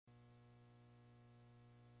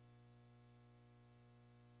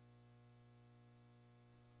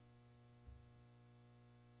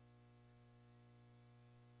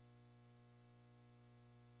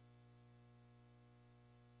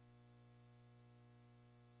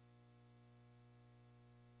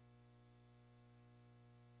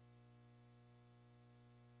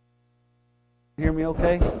Hear me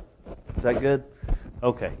okay? Is that good?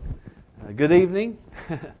 Okay. Good evening.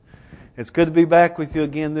 It's good to be back with you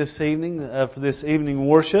again this evening for this evening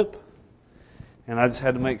worship. And I just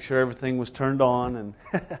had to make sure everything was turned on and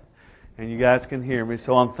and you guys can hear me.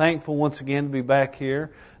 So I'm thankful once again to be back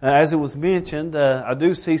here. As it was mentioned, I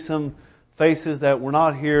do see some faces that were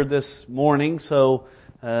not here this morning. So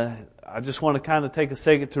I just want to kind of take a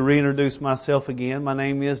second to reintroduce myself again. My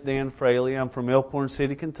name is Dan Fraley. I'm from Elkhorn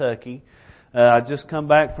City, Kentucky. I just come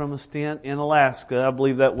back from a stint in Alaska. I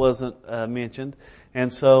believe that wasn't mentioned.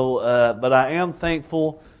 And so, but I am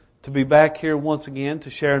thankful to be back here once again to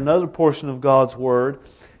share another portion of God's Word.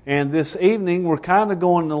 And this evening we're kind of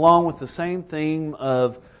going along with the same theme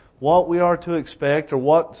of what we are to expect or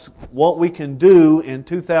what we can do in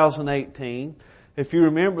 2018. If you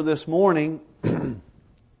remember this morning,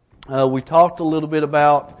 we talked a little bit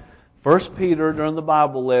about 1 Peter during the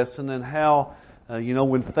Bible lesson and how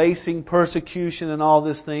when facing persecution and all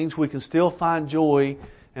these things, we can still find joy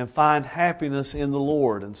and find happiness in the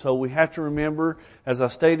Lord. And so we have to remember, as I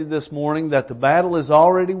stated this morning, that the battle is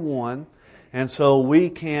already won. And so we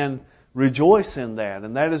can rejoice in that.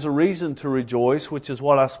 And that is a reason to rejoice, which is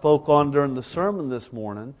what I spoke on during the sermon this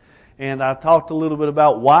morning. And I talked a little bit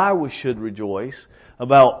about why we should rejoice,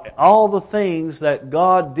 about all the things that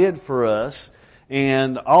God did for us,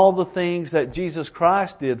 and all the things that Jesus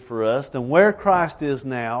Christ did for us, and where Christ is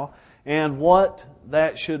now, and what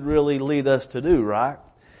that should really lead us to do, right?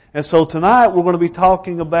 And so tonight we're going to be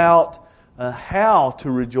talking about how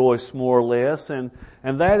to rejoice more or less, and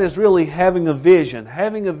that is really having a vision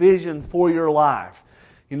for your life.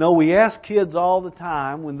 You know, we ask kids all the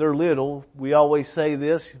time when they're little, we always say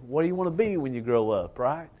this, what do you want to be when you grow up,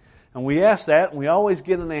 right? And we ask that, and we always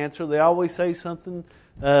get an answer. They always say something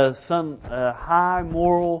some high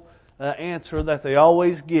moral answer that they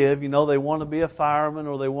always give. You know, they want to be a fireman,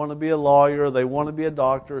 or they want to be a lawyer, or they want to be a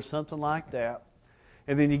doctor, or something like that.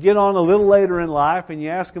 And then you get on a little later in life and you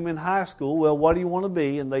ask them in high school, well, what do you want to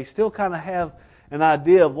be? And they still kind of have an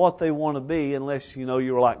idea of what they want to be, unless, you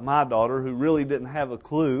were like my daughter, who really didn't have a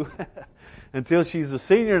clue until she's a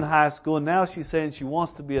senior in high school, and now she's saying she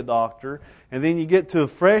wants to be a doctor. And then you get to a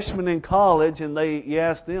freshman in college, and you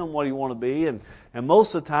ask them, what do you want to be? And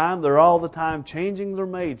most of the time, they're all the time changing their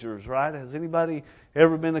majors, right? Has anybody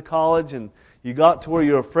ever been to college and you got to where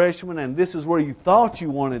you're a freshman and this is where you thought you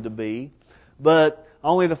wanted to be, but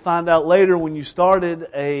only to find out later when you started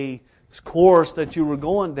a course that you were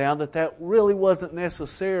going down that really wasn't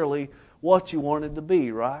necessarily what you wanted to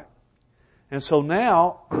be, right? And so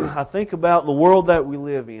now, I think about the world that we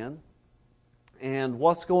live in and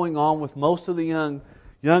what's going on with most of the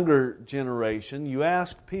younger generation. You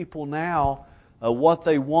ask people now what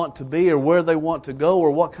they want to be or where they want to go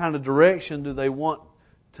or what kind of direction do they want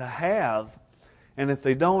to have. And if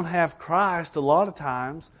they don't have Christ, a lot of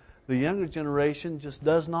times, the younger generation just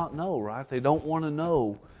does not know, right? They don't want to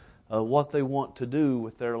know what they want to do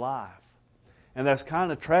with their life. And that's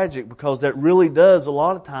kind of tragic because that really does a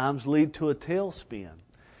lot of times lead to a tailspin.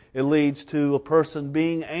 It leads to a person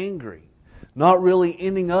being angry, not really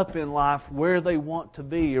ending up in life where they want to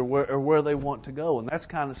be or where they want to go. And that's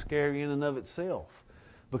kind of scary in and of itself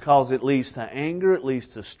because it leads to anger, it leads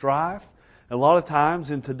to strife. A lot of times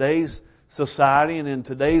in today's society and in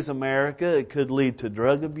today's America, it could lead to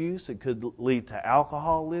drug abuse, it could lead to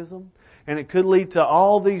alcoholism, and it could lead to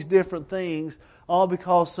all these different things, all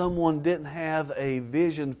because someone didn't have a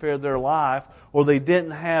vision for their life, or they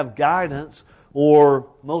didn't have guidance, or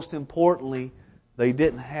most importantly, they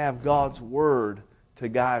didn't have God's Word to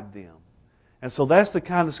guide them. And so that's the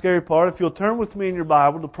kind of scary part. If you'll turn with me in your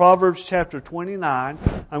Bible to Proverbs chapter 29,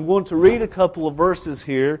 I'm going to read a couple of verses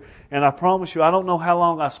here, and I promise you, I don't know how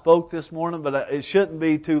long I spoke this morning, but it shouldn't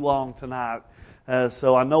be too long tonight.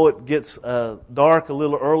 So I know it gets dark a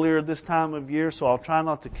little earlier this time of year, so I'll try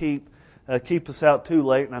not to keep us out too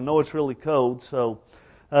late, and I know it's really cold. So,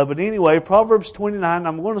 but anyway, Proverbs 29,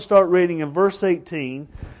 I'm going to start reading in verse 18.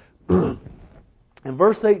 And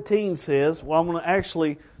verse 18 says, well, I'm going to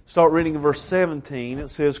actually start reading in verse 17. It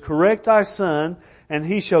says, correct thy son, and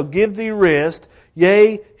he shall give thee rest.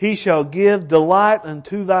 Yea, he shall give delight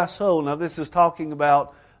unto thy soul. Now this is talking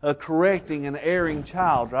about correcting an erring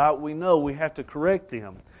child, right? We know we have to correct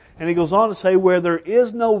them. And he goes on to say, where there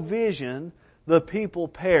is no vision, the people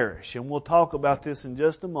perish. And we'll talk about this in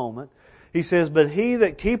just a moment. He says, but he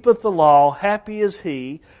that keepeth the law, happy is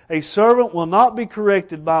he. A servant will not be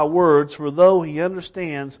corrected by words, for though he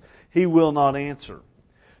understands, he will not answer.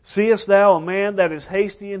 Seest thou a man that is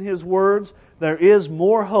hasty in his words? There is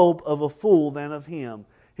more hope of a fool than of him.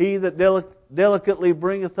 He that delicately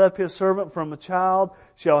bringeth up his servant from a child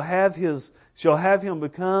shall have him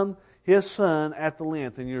become His Son at the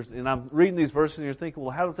length. And I'm reading these verses and you're thinking,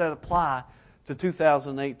 well, how does that apply to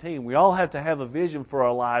 2018? We all have to have a vision for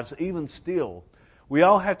our lives, even still. We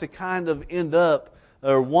all have to kind of end up,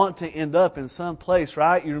 or want to end up in some place,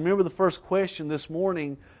 right? You remember the first question this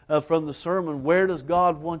morning from the sermon, where does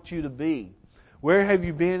God want you to be? Where have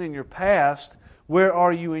you been in your past? Where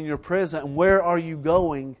are you in your present? And where are you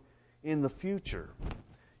going in the future?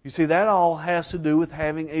 You see, that all has to do with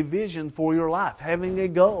having a vision for your life, having a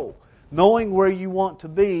goal, knowing where you want to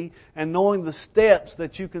be, and knowing the steps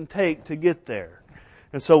that you can take to get there.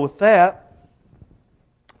 And so with that,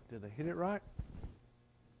 did I hit it right?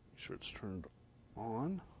 Make sure it's turned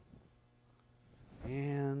on.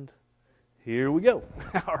 And here we go.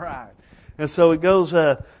 All right. And so it goes,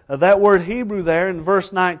 that word Hebrew there in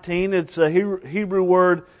verse 19, it's a Hebrew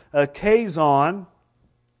word kazon.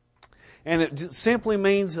 And it simply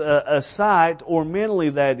means a sight, or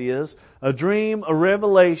mentally that is, a dream, a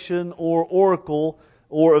revelation, or oracle,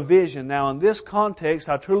 or a vision. Now in this context,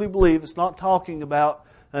 I truly believe it's not talking about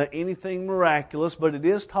anything miraculous, but it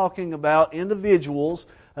is talking about individuals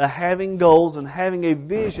having goals and having a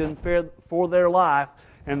vision for their life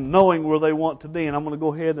and knowing where they want to be. And I'm going to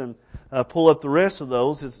go ahead and pull up the rest of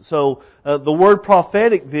those. So the word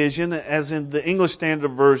prophetic vision, as in the English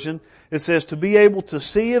Standard Version, it says to be able to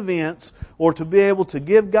see events or to be able to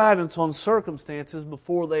give guidance on circumstances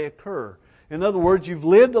before they occur. In other words, you've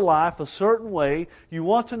lived a life a certain way, you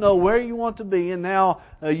want to know where you want to be, and now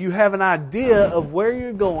you have an idea of where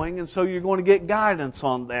you're going, and so you're going to get guidance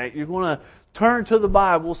on that. You're going to turn to the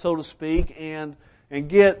Bible, so to speak, and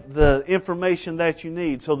get the information that you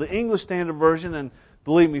need. So the English Standard Version, and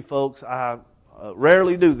believe me folks, I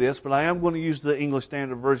rarely do this, but I am going to use the English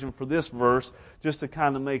Standard Version for this verse just to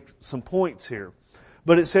kind of make some points here.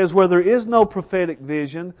 But it says, where there is no prophetic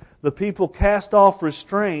vision, the people cast off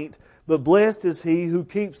restraint, but blessed is he who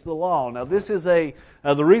keeps the law. Now this is the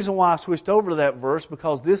reason why I switched over to that verse,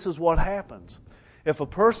 because this is what happens. If a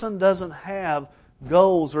person doesn't have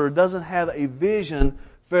goals or doesn't have a vision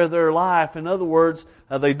for their life, in other words,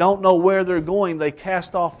 they don't know where they're going, they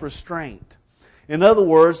cast off restraint. In other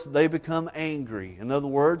words, they become angry. In other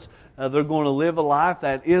words, they're going to live a life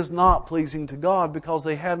that is not pleasing to God because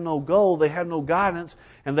they have no goal, they have no guidance,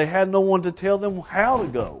 and they have no one to tell them how to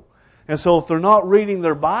go. And so if they're not reading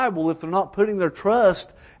their Bible, if they're not putting their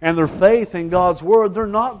trust and their faith in God's Word, they're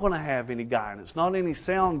not going to have any guidance, not any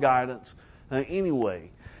sound guidance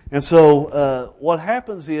anyway. And so what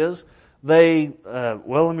happens is let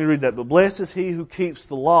me read that. But blessed is he who keeps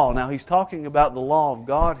the law. Now he's talking about the law of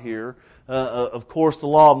God here. Of course, the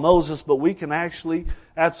law of Moses, but we can actually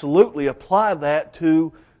absolutely apply that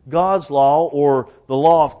to God's law, or the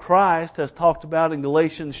law of Christ, as talked about in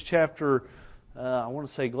Galatians chapter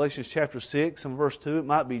 6 and verse 2. It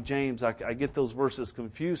might be James. I get those verses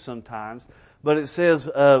confused sometimes. But it says,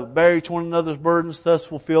 bear each one another's burdens, thus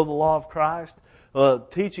fulfill the law of Christ,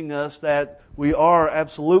 teaching us that we are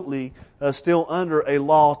absolutely still under a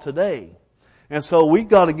law today. And so we've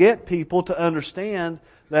got to get people to understand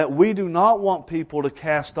that we do not want people to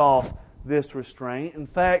cast off this restraint. In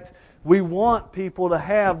fact, we want people to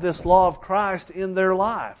have this law of Christ in their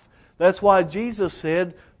life. That's why Jesus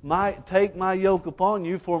said, take my yoke upon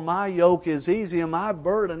you, for my yoke is easy and my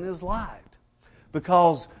burden is light.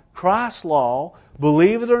 Because Christ's law,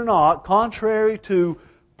 believe it or not, contrary to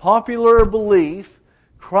popular belief,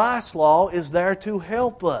 Christ's law is there to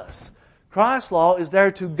help us. Christ's law is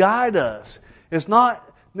there to guide us. It's not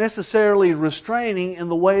necessarily restraining in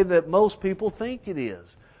the way that most people think it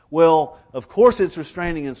is. Well, of course it's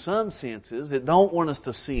restraining in some senses. It don't want us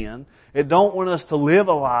to sin. It don't want us to live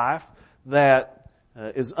a life that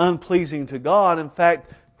is unpleasing to God. In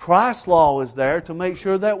fact, Christ's law is there to make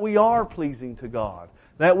sure that we are pleasing to God,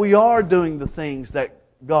 that we are doing the things that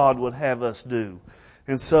God would have us do.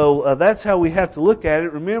 And so that's how we have to look at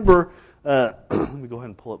it. Remember, let me go ahead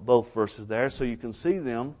and pull up both verses there so you can see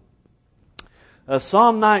them.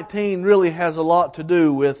 Psalm 19 really has a lot to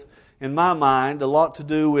do with, in my mind, a lot to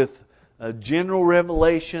do with general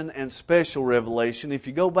revelation and special revelation. If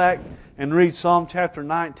you go back and read Psalm chapter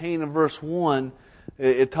 19 and verse 1,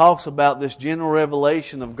 it talks about this general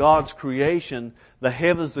revelation of God's creation. The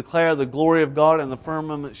heavens declare the glory of God, and the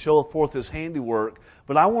firmament showeth forth His handiwork.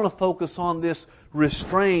 But I want to focus on this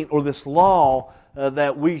restraint, or this law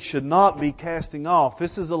that we should not be casting off.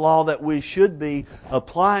 This is a law that we should be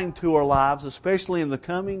applying to our lives, especially in the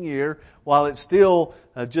coming year, while it's still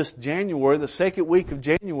just January, the second week of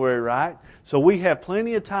January, right? So we have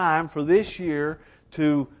plenty of time for this year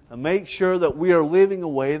to make sure that we are living a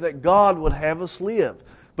way that God would have us live.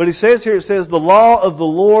 But it says here, the law of the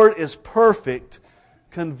Lord is perfect,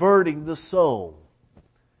 converting the soul.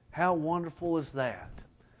 How wonderful is that?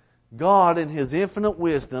 God in His infinite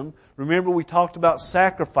wisdom, remember we talked about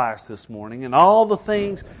sacrifice this morning and all the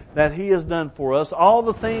things that He has done for us, all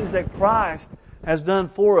the things that Christ has done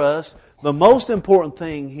for us. The most important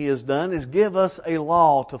thing He has done is give us a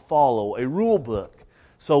law to follow, a rule book,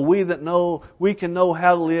 so we can know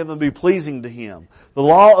how to live and be pleasing to Him. The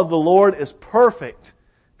law of the Lord is perfect,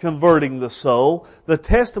 converting the soul. The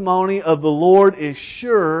testimony of the Lord is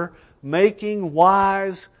sure, making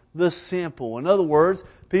wise the simple. In other words,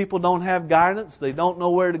 people don't have guidance. They don't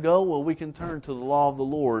know where to go. Well, we can turn to the law of the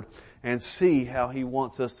Lord and see how He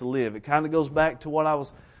wants us to live. It kind of goes back to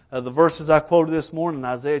what the verses I quoted this morning,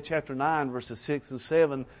 Isaiah chapter 9, verses 6 and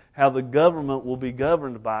 7, how the government will be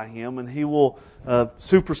governed by Him and He will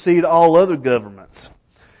supersede all other governments.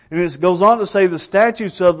 And it goes on to say, the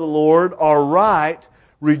statutes of the Lord are right,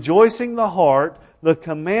 rejoicing the heart. The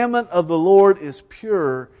commandment of the Lord is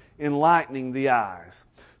pure, enlightening the eyes.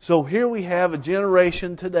 So here we have a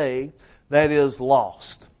generation today that is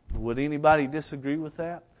lost. Would anybody disagree with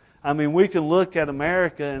that? I mean, we can look at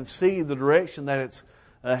America and see the direction that it's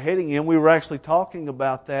heading in. We were actually talking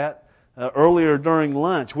about that earlier during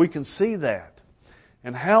lunch. We can see that.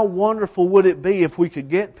 And how wonderful would it be if we could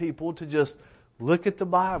get people to just look at the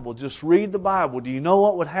Bible, just read the Bible. Do you know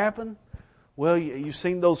what would happen? Well, you've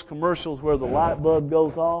seen those commercials where the light bulb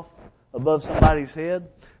goes off above somebody's head.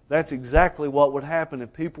 That's exactly what would happen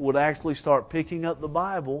if people would actually start picking up the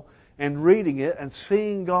Bible and reading it and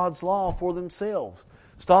seeing God's law for themselves.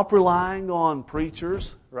 Stop relying on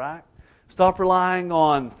preachers, right? Stop relying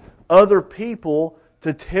on other people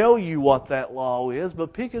to tell you what that law is,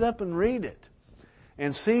 but pick it up and read it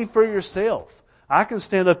and see for yourself. I can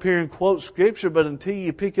stand up here and quote Scripture, but until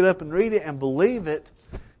you pick it up and read it and believe it,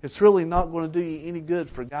 it's really not going to do you any good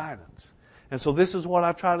for guidance. And so this is what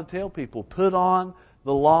I try to tell people. Put on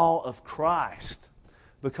the law of Christ.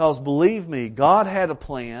 Because believe me, God had a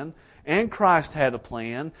plan and Christ had a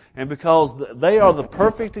plan. And because they are the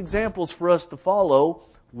perfect examples for us to follow,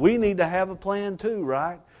 we need to have a plan too,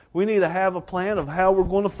 right? We need to have a plan of how we're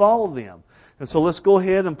going to follow them. And so let's go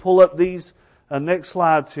ahead and pull up these next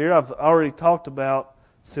slides here. I've already talked about,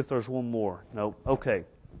 see if there's one more. Nope. Okay.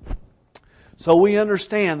 So we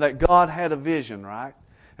understand that God had a vision, right?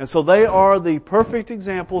 And so they are the perfect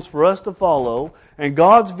examples for us to follow. And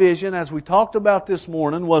God's vision, as we talked about this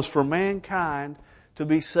morning, was for mankind to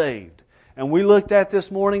be saved. And we looked at this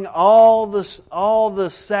morning all the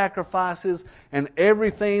sacrifices and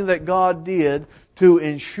everything that God did to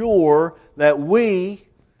ensure that we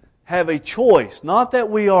have a choice. Not that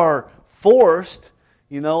we are forced,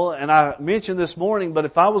 and I mentioned this morning, but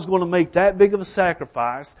if I was going to make that big of a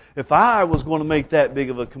sacrifice, if I was going to make that big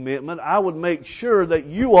of a commitment, I would make sure that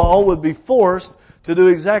you all would be forced to do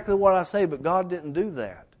exactly what I say, but God didn't do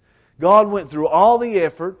that. God went through all the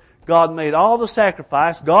effort. God made all the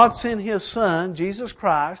sacrifice. God sent His Son, Jesus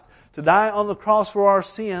Christ, to die on the cross for our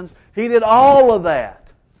sins. He did all of that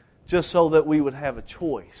just so that we would have a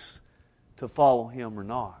choice to follow Him or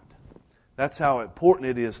not. That's how important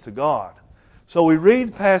it is to God. So we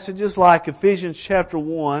read passages like Ephesians chapter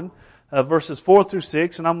 1, verses 4 through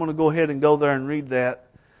 6, and I'm going to go ahead and go there and read that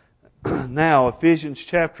now. Ephesians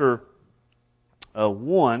chapter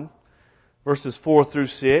 1, verses 4 through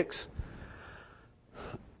 6.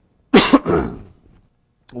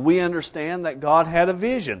 We understand that God had a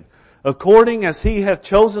vision, according as He hath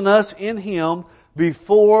chosen us in Him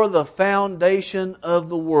before the foundation of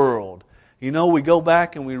the world. We go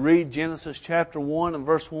back and we read Genesis chapter 1 and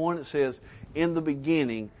verse 1. It says, in the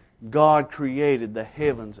beginning, God created the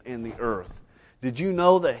heavens and the earth. Did you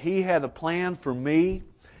know that He had a plan for me?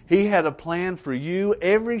 He had a plan for you,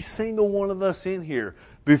 every single one of us in here.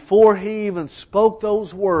 Before He even spoke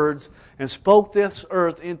those words and spoke this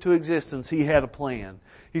earth into existence, He had a plan.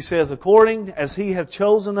 He says, according as He hath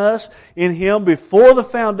chosen us in Him before the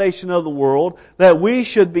foundation of the world, that we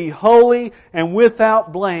should be holy and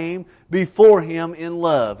without blame before Him in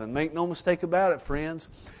love. And make no mistake about it, friends,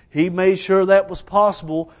 He made sure that was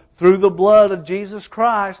possible through the blood of Jesus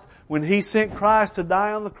Christ. When He sent Christ to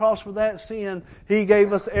die on the cross for that sin, He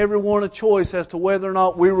gave us everyone a choice as to whether or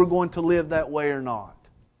not we were going to live that way or not.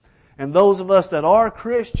 And those of us that are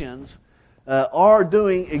Christians are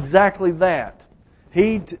doing exactly that.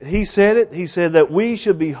 He said it. He said that we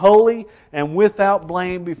should be holy and without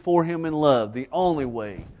blame before Him in love. The only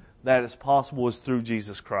way that is possible is through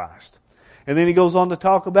Jesus Christ. And then He goes on to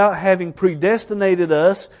talk about having predestinated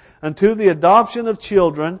us unto the adoption of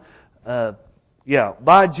children,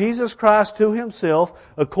 by Jesus Christ to Himself,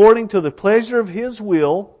 according to the pleasure of His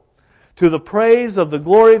will, to the praise of the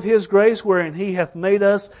glory of His grace, wherein He hath made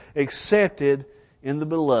us accepted in the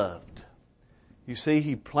Beloved. You see,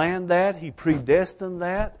 He planned that, He predestined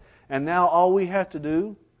that, and now all we have to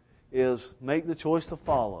do is make the choice to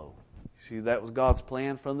follow. See, that was God's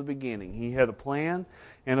plan from the beginning. He had a plan,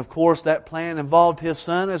 and of course that plan involved His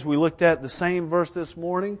Son, as we looked at the same verse this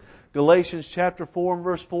morning, Galatians chapter 4 and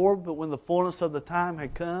verse 4, but when the fullness of the time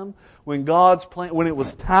had come, when it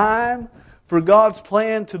was time for God's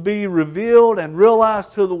plan to be revealed and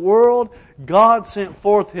realized to the world, God sent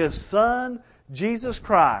forth His Son, Jesus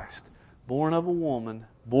Christ, born of a woman,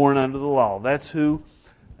 born under the law. That's who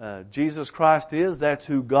Jesus Christ is, that's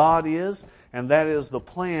who God is, and that is the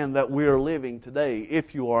plan that we are living today,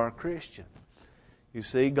 if you are a Christian. You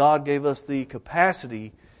see, God gave us the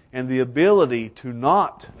capacity and the ability to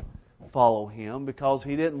not follow Him because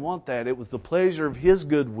He didn't want that. It was the pleasure of His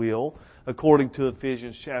goodwill, according to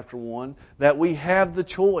Ephesians chapter 1, that we have the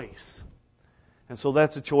choice. And so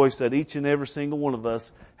that's a choice that each and every single one of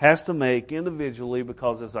us has to make individually,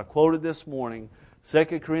 because as I quoted this morning,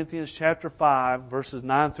 2 Corinthians chapter 5, verses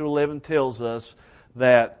 9 through 11 tells us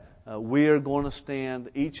that we are going to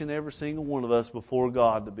stand, each and every single one of us, before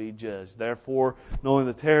God to be judged. Therefore, knowing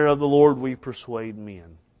the terror of the Lord, we persuade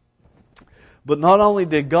men. But not only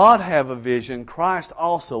did God have a vision, Christ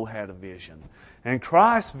also had a vision. And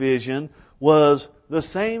Christ's vision was the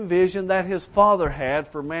same vision that His Father had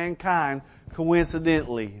for mankind,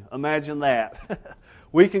 coincidentally. Imagine that.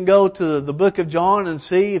 We can go to the book of John and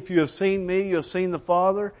see, if you have seen me, you have seen the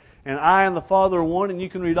Father, and I and the Father are one, and you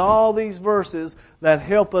can read all these verses that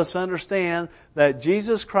help us understand that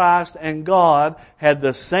Jesus Christ and God had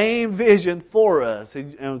the same vision for us.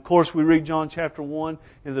 And of course we read John chapter 1,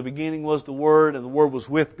 in the beginning was the Word, and the Word was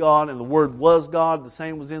with God, and the Word was God, the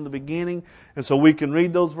same was in the beginning. And so we can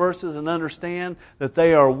read those verses and understand that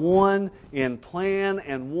they are one in plan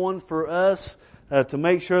and one for us, to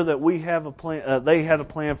make sure that we have a plan. They had a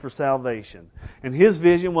plan for salvation, and His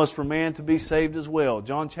vision was for man to be saved as well.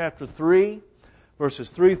 John chapter 3, verses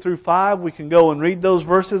 3 through 5. We can go and read those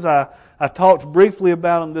verses. I talked briefly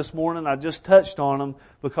about them this morning. I just touched on them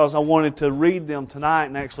because I wanted to read them tonight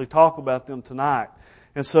and actually talk about them tonight.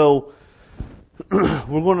 And so we're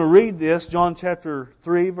going to read this, John chapter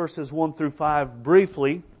 3, verses 1 through 5,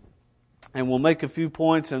 briefly, and we'll make a few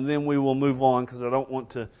points and then we will move on, because I don't want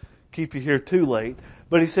to keep you here too late.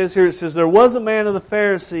 But he says here, it says, there was a man of the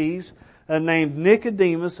Pharisees named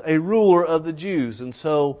Nicodemus, a ruler of the Jews. And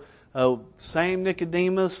so, same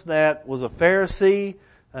Nicodemus that was a Pharisee.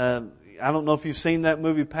 I don't know if you've seen that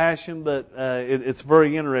movie Passion, but it's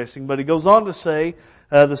very interesting. But he goes on to say,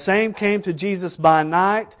 the same came to Jesus by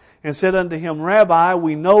night and said unto him, Rabbi,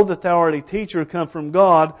 we know that thou art a teacher come from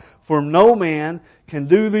God, for no man can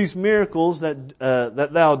do these miracles that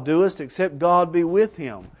thou doest, except God be with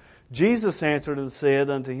him. Jesus answered and said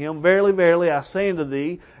unto him, Verily, verily, I say unto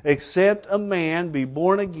thee, except a man be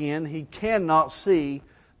born again, he cannot see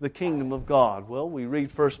the kingdom of God. Well, we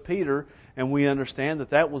read 1 Peter, and we understand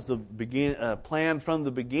that was the plan from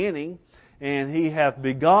the beginning, and He hath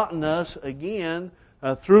begotten us again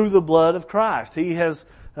through the blood of Christ. He has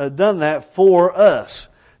done that for us.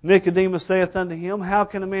 Nicodemus saith unto him, How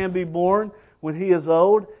can a man be born when he is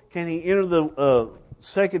old? Can he enter the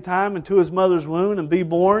second time into his mother's womb and be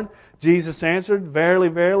born? Jesus answered, Verily,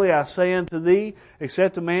 verily, I say unto thee,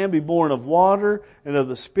 except a man be born of water and of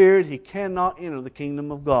the Spirit, he cannot enter the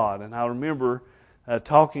kingdom of God. And I remember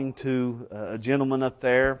talking to a gentleman up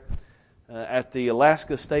there at the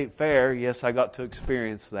Alaska State Fair. Yes, I got to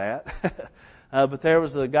experience that. But there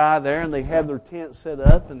was a guy there, and they had their tent set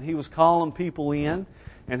up, and he was calling people in,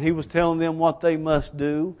 and he was telling them what they must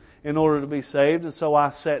do in order to be saved. And so I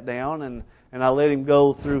sat down and I let him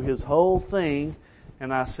go through his whole thing,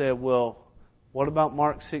 and I said, well, what about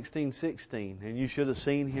Mark 16:16? And you should have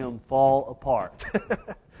seen him fall apart.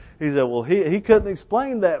 He said, well, he couldn't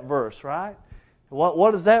explain that verse, right?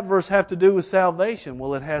 What does that verse have to do with salvation?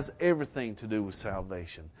 Well, it has everything to do with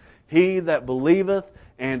salvation. He that believeth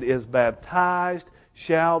and is baptized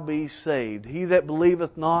shall be saved. He that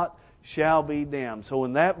believeth not shall be damned. So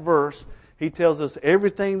in that verse, he tells us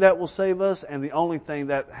everything that will save us and the only thing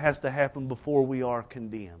that has to happen before we are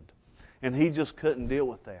condemned. And he just couldn't deal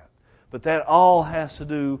with that. But that all has to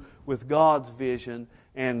do with God's vision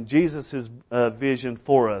and Jesus' vision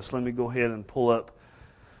for us. Let me go ahead and pull up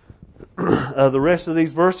the rest of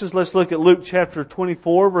these verses. Let's look at Luke chapter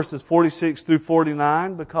 24, verses 46 through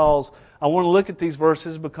 49, because I want to look at these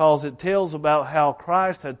verses because it tells about how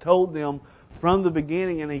Christ had told them from the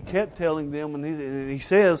beginning, and He kept telling them, and He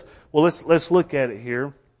says, well, let's look at it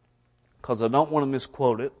here, because I don't want to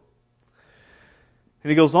misquote it. And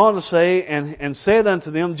He goes on to say, and said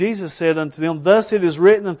unto them, Jesus said unto them, Thus it is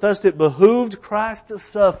written, and thus it behooved Christ to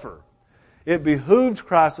suffer, It behooved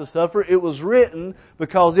Christ to suffer. It was written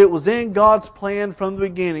because it was in God's plan from the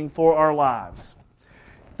beginning for our lives.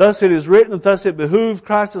 Thus it is written, thus it behooved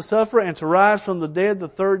Christ to suffer and to rise from the dead the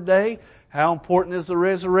third day. How important is the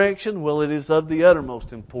resurrection? Well, it is of the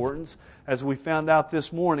uttermost importance, as we found out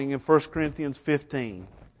this morning in 1 Corinthians 15.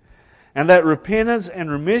 And that repentance and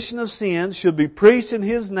remission of sins should be preached in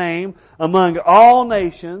His name among all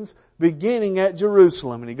nations, beginning at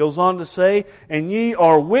Jerusalem. And he goes on to say, and ye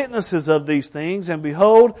are witnesses of these things, and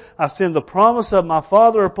behold, I send the promise of my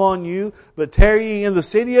Father upon you, but tarry ye in the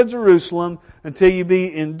city of Jerusalem until ye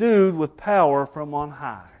be endued with power from on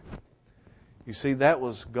high. You see, that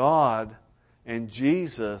was God and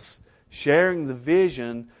Jesus sharing the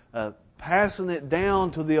vision, passing it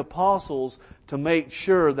down to the apostles to make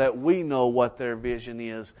sure that we know what their vision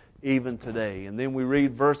is even today. And then we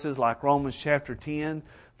read verses like Romans chapter 10,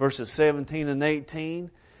 verses 17 and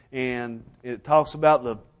 18, and it talks about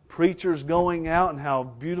the preachers going out and how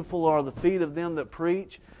beautiful are the feet of them that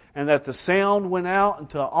preach, and that the sound went out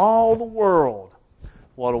into all the world.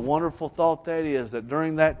 What a wonderful thought that is, that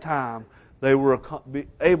during that time they were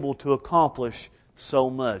able to accomplish so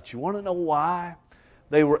much. You want to know why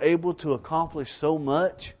they were able to accomplish so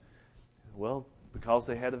much? Well, because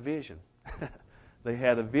they had a vision. They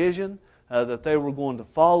had a vision that they were going to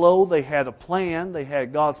follow. They had a plan. They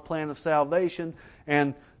had God's plan of salvation.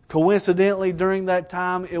 And coincidentally, during that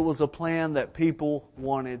time, it was a plan that people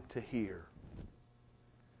wanted to hear.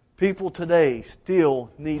 People today still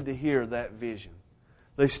need to hear that vision.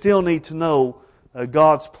 They still need to know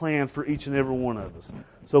God's plan for each and every one of us.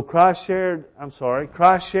 So Christ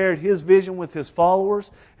shared His vision with His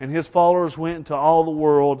followers, and His followers went into all the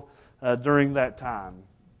world during that time.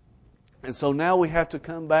 And so now we have to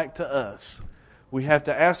come back to us. We have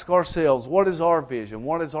to ask ourselves, what is our vision?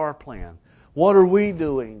 What is our plan? What are we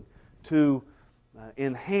doing to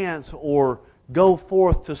enhance or go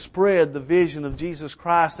forth to spread the vision of Jesus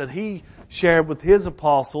Christ that He shared with His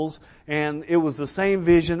apostles? And it was the same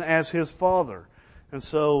vision as His Father. And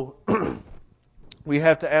so we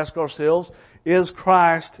have to ask ourselves, is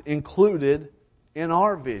Christ included in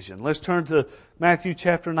our vision? Let's turn to Matthew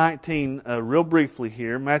chapter 19 real briefly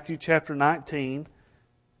here. Matthew chapter 19.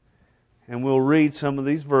 And we'll read some of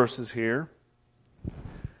these verses here.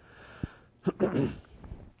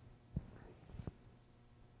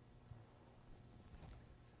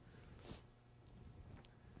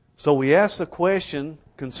 So we ask the question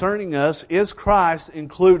concerning us, is Christ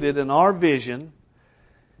included in our vision?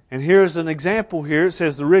 And here's an example here. It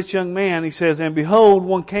says, the rich young man, he says, and behold,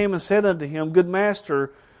 one came and said unto him, Good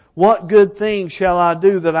master, what good thing shall I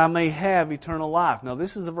do that I may have eternal life? Now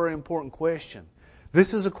this is a very important question.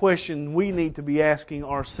 This is a question we need to be asking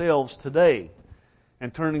ourselves today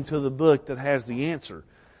and turning to the book that has the answer.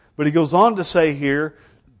 But he goes on to say here,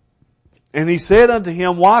 and he said unto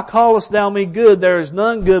him, Why callest thou me good? There is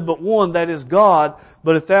none good but one, that is God.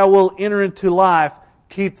 But if thou wilt enter into life,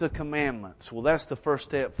 keep the commandments. Well, that's the first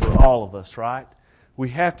step for all of us, right? We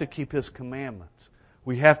have to keep His commandments.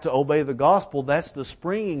 We have to obey the gospel. That's the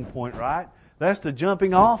springing point, right? That's the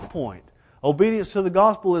jumping off point. Obedience to the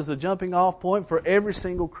gospel is the jumping off point for every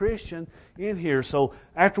single Christian in here. So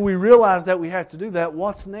after we realize that we have to do that,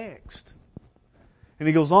 what's next? And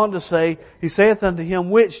he goes on to say, He saith unto him,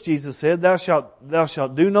 which, Jesus said, Thou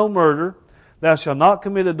shalt do no murder, thou shalt not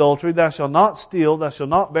commit adultery, thou shalt not steal, thou shalt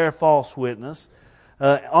not bear false witness,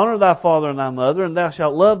 honor thy father and thy mother, and thou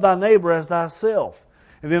shalt love thy neighbor as thyself.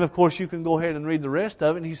 And then, of course, you can go ahead and read the rest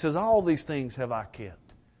of it. And he says, all these things have I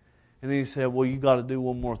kept. And then he said, well, you got to do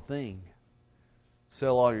one more thing.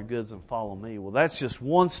 Sell all your goods and follow me. Well, that's just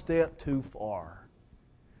one step too far.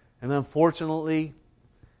 And unfortunately,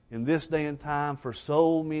 in this day and time, for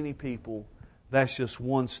so many people, that's just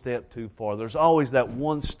one step too far. There's always that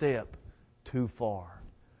one step too far.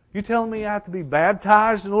 You telling me I have to be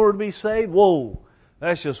baptized in order to be saved? Whoa,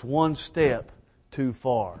 that's just one step too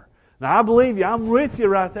far. Now, I believe you. I'm with you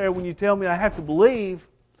right there when you tell me I have to believe.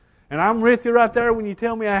 And I'm with you right there when you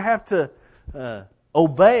tell me I have to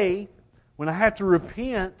obey, when I have to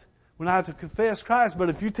repent, when I have to confess Christ. But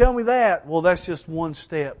if you tell me that, well, that's just one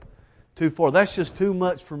step too far. That's just too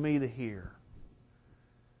much for me to hear.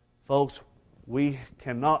 Folks, we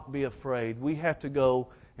cannot be afraid. We have to go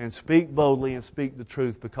and speak boldly and speak the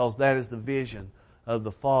truth, because that is the vision of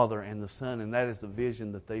the Father and the Son, and that is the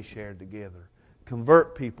vision that they shared together.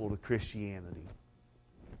 Convert people to Christianity.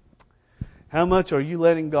 How much are you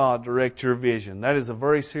letting God direct your vision? That is a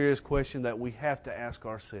very serious question that we have to ask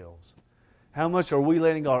ourselves. How much are we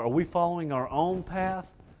letting God? Are we following our own path?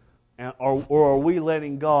 Or are we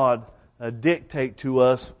letting God dictate to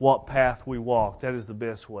us what path we walk? That is the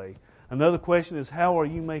best way. Another question is, how are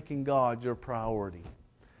you making God your priority?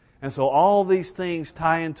 And so all these things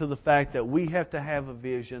tie into the fact that we have to have a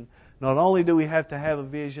vision. Not only do we have to have a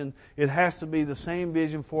vision, it has to be the same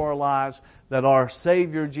vision for our lives that our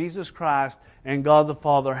Savior, Jesus Christ, and God the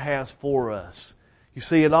Father has for us. You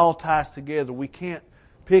see, it all ties together. We can't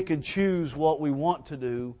pick and choose what we want to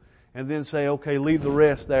do and then say, okay, leave the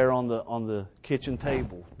rest there on the kitchen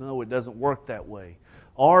table. No, it doesn't work that way.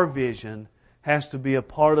 Our vision has to be a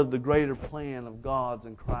part of the greater plan of God's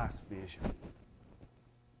and Christ's vision.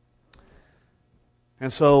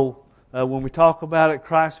 And so, when we talk about it,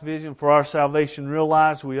 Christ's vision for our salvation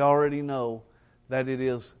realized, we already know that it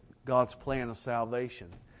is God's plan of salvation.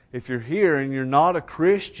 If you're here and you're not a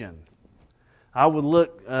Christian, I would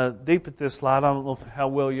look deep at this slide. I don't know how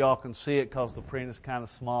well y'all can see it because the print is kind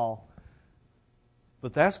of small.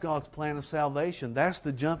 But that's God's plan of salvation. That's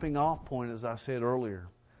the jumping off point, as I said earlier.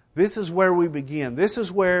 This is where we begin. This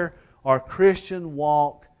is where our Christian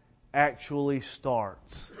walk actually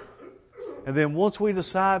starts. And then once we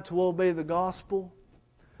decide to obey the gospel,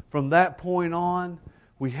 from that point on,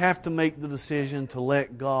 we have to make the decision to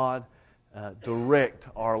let God direct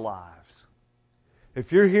our lives.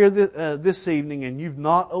 If you're here this evening and you've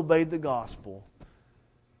not obeyed the gospel,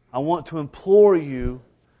 I want to implore you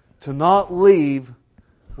to not leave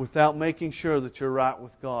without making sure that you're right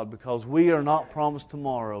with God, because we are not promised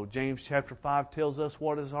tomorrow. James chapter 5 tells us,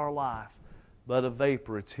 what is our life but a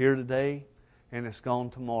vapor? It's here today and it's gone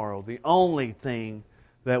tomorrow. The only thing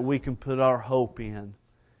that we can put our hope in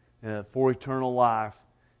for eternal life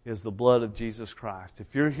is the blood of Jesus Christ.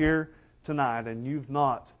 If you're here tonight and you've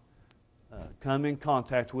not come in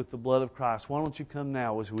contact with the blood of Christ, why don't you come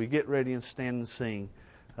now as we get ready and stand and sing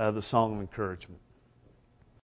the song of encouragement.